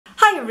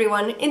Hi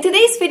everyone! In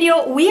today's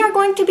video, we are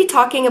going to be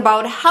talking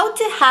about how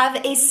to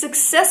have a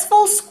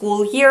successful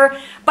school year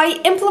by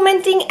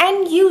implementing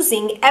and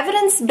using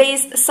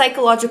evidence-based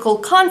psychological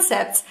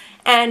concepts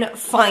and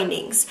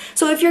findings.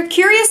 So if you're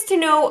curious to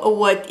know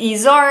what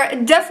these are,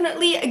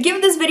 definitely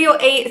give this video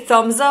a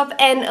thumbs up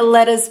and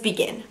let us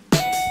begin.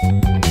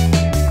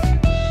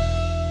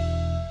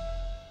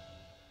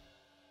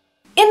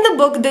 In the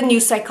book, The New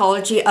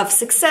Psychology of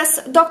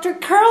Success, Dr.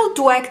 Carol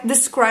Dweck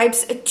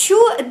describes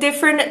two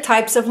different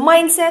types of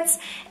mindsets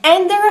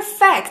and their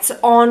effects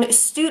on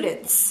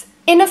students.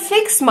 In a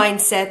fixed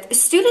mindset,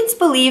 students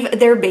believe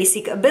their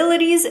basic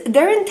abilities,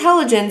 their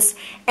intelligence,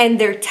 and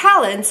their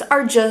talents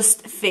are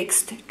just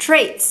fixed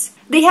traits.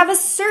 They have a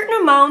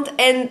certain amount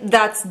and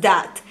that's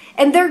that.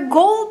 And their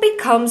goal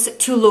becomes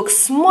to look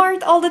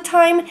smart all the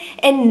time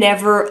and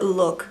never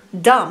look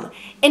dumb.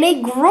 In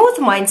a growth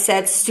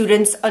mindset,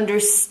 students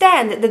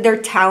understand that their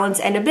talents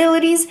and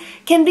abilities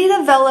can be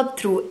developed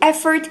through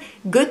effort,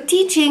 good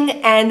teaching,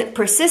 and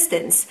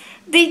persistence.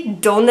 They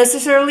don't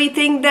necessarily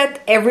think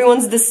that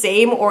everyone's the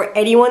same or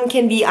anyone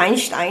can be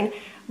Einstein,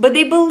 but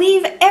they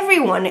believe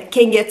everyone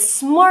can get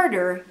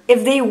smarter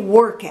if they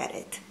work at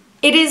it.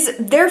 It is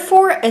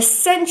therefore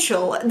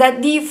essential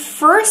that the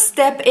first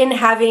step in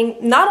having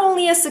not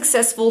only a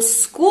successful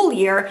school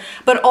year,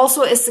 but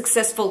also a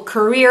successful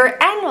career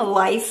and a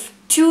life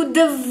to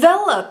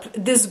develop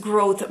this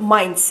growth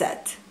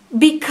mindset.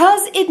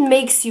 Because it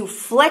makes you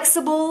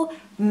flexible,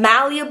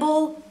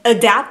 malleable,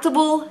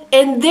 adaptable,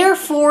 and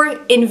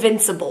therefore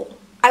invincible.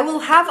 I will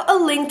have a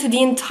link to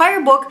the entire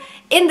book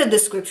in the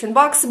description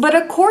box, but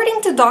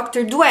according to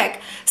Dr. Dweck,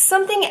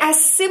 something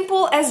as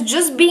simple as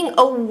just being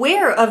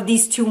aware of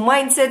these two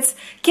mindsets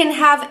can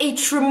have a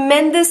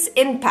tremendous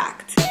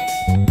impact.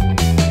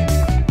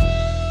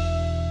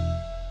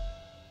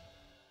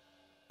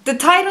 The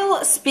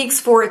title speaks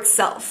for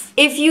itself.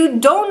 If you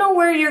don't know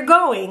where you're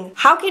going,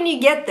 how can you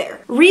get there?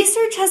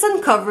 Research has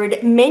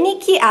uncovered many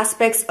key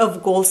aspects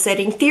of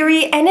goal-setting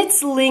theory and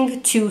its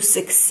link to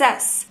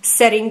success.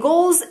 Setting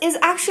goals is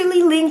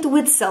actually linked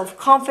with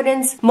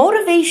self-confidence,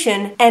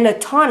 motivation, and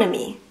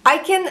autonomy. I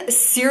can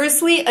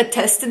seriously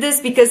attest to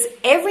this because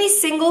every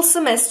single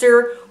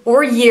semester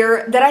or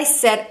year that I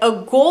set a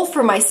goal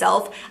for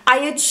myself, I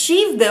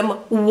achieve them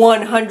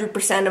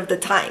 100% of the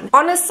time.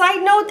 On a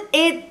side note,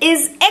 it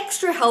is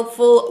extra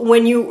helpful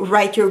when you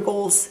write your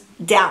goals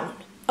down.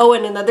 Oh,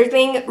 and another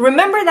thing,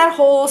 remember that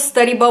whole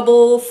study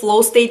bubble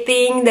flow state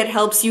thing that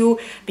helps you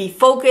be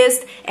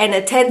focused and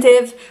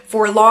attentive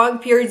for long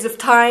periods of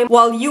time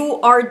while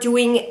you are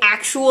doing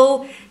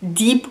actual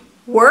deep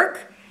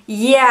work?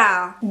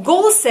 Yeah,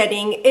 goal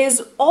setting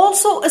is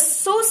also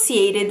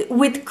associated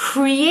with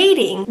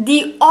creating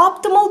the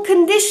optimal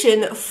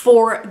condition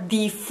for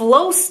the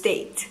flow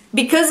state,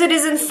 because it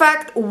is in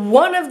fact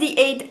one of the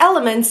 8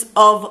 elements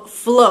of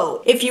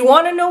flow. If you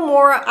want to know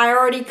more, I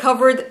already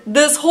covered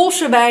this whole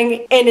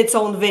shebang in its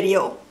own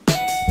video.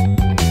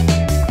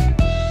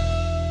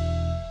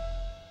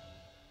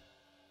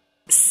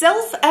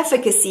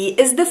 Self-efficacy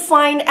is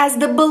defined as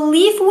the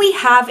belief we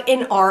have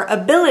in our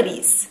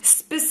abilities,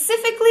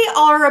 specifically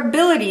our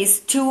abilities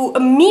to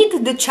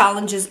meet the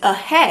challenges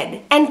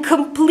ahead and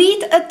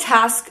complete a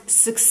task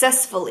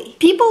successfully.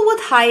 People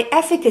with high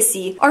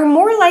efficacy are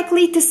more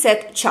likely to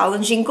set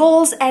challenging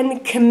goals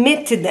and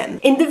commit to them.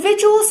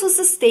 Individuals who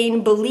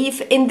sustain belief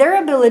in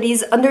their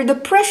abilities under the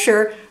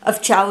pressure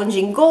of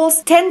challenging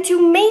goals tend to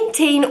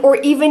maintain or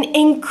even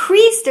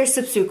increase their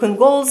subsequent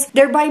goals,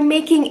 thereby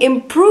making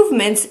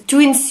improvements to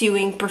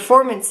ensuing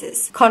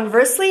performances.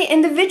 Conversely,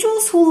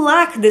 individuals who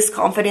lack this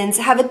confidence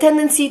have a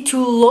tendency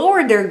to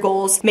lower their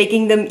goals,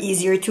 making them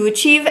easier to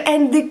achieve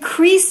and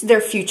decrease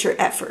their future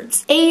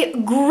efforts. A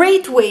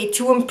great way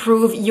to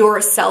improve your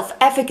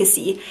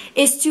self-efficacy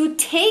is to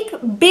take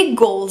big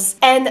goals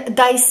and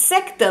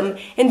dissect them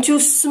into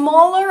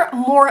smaller,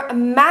 more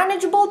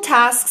manageable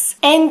tasks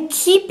and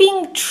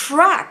keeping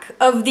track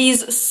of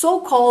these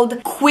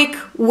so-called quick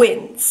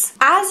wins.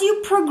 As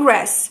you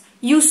progress,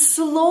 you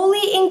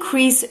slowly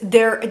increase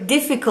their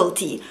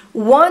difficulty,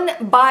 one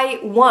by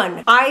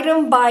one,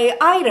 item by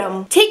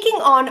item. Taking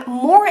on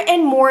more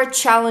and more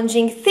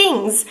challenging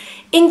things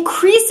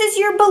increases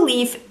your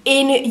belief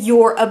in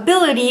your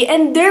ability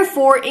and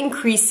therefore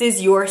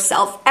increases your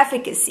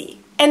self-efficacy.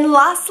 And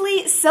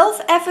lastly,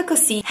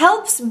 self-efficacy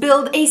helps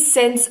build a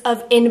sense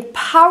of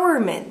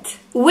empowerment,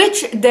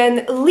 which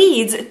then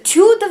leads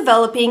to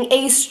developing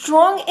a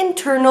strong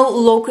internal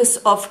locus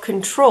of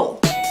control.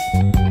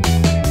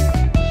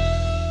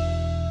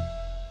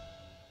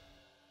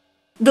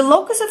 The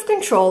locus of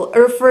control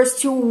refers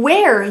to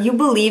where you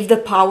believe the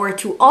power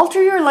to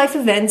alter your life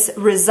events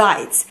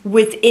resides.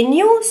 Within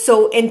you,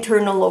 so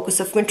internal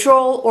locus of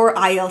control, or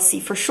ILC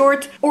for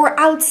short, or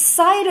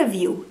outside of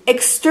you,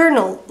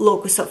 external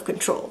locus of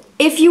control.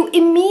 If you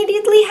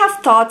immediately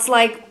have thoughts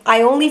like,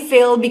 I only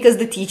failed because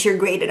the teacher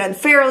graded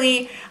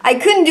unfairly, I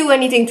couldn't do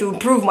anything to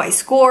improve my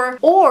score,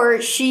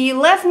 or she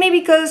left me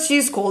because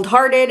she's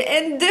cold-hearted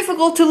and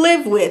difficult to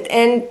live with,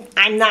 and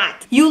I'm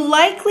not, you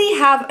likely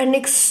have an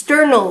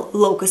external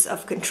locus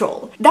of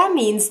control. That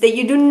means that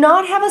you do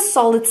not have a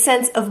solid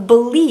sense of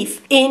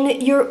belief in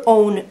your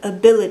own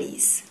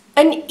abilities.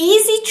 An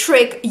easy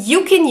trick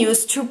you can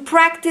use to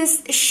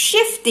practice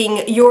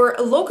shifting your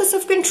locus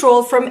of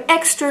control from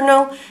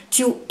external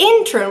to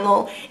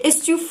internal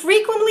is to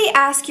frequently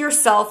ask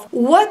yourself,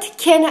 what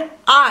can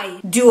I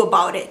do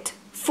about it?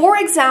 For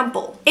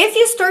example, if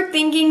you start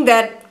thinking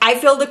that I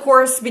failed the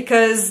course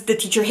because the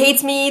teacher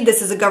hates me,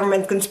 this is a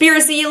government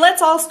conspiracy,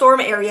 let's all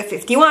storm Area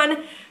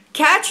 51,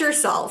 catch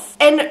yourself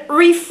and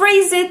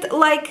rephrase it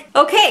like,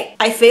 okay,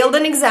 I failed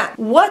an exam.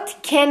 What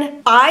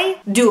can I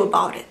do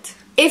about it?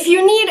 If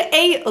you need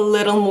a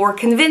little more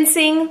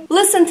convincing,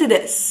 listen to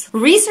this.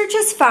 Research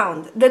has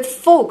found that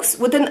folks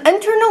with an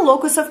internal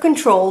locus of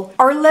control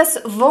are less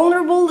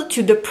vulnerable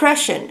to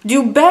depression,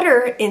 do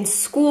better in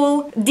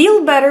school,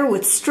 deal better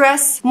with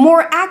stress,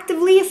 more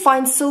actively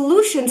find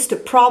solutions to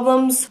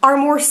problems, are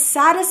more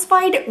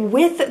satisfied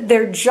with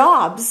their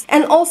jobs,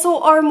 and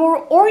also are more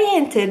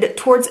oriented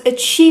towards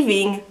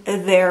achieving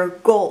their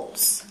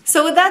goals.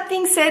 So with that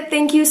being said,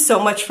 thank you so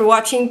much for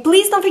watching.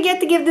 Please don't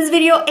forget to give this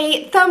video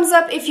a thumbs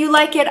up if you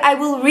like it. I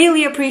will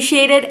really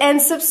appreciate it.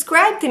 And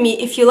subscribe to me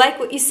if you like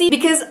what you see,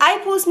 because I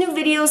post new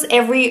videos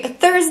every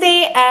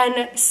Thursday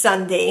and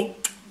Sunday.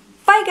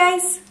 Bye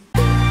guys!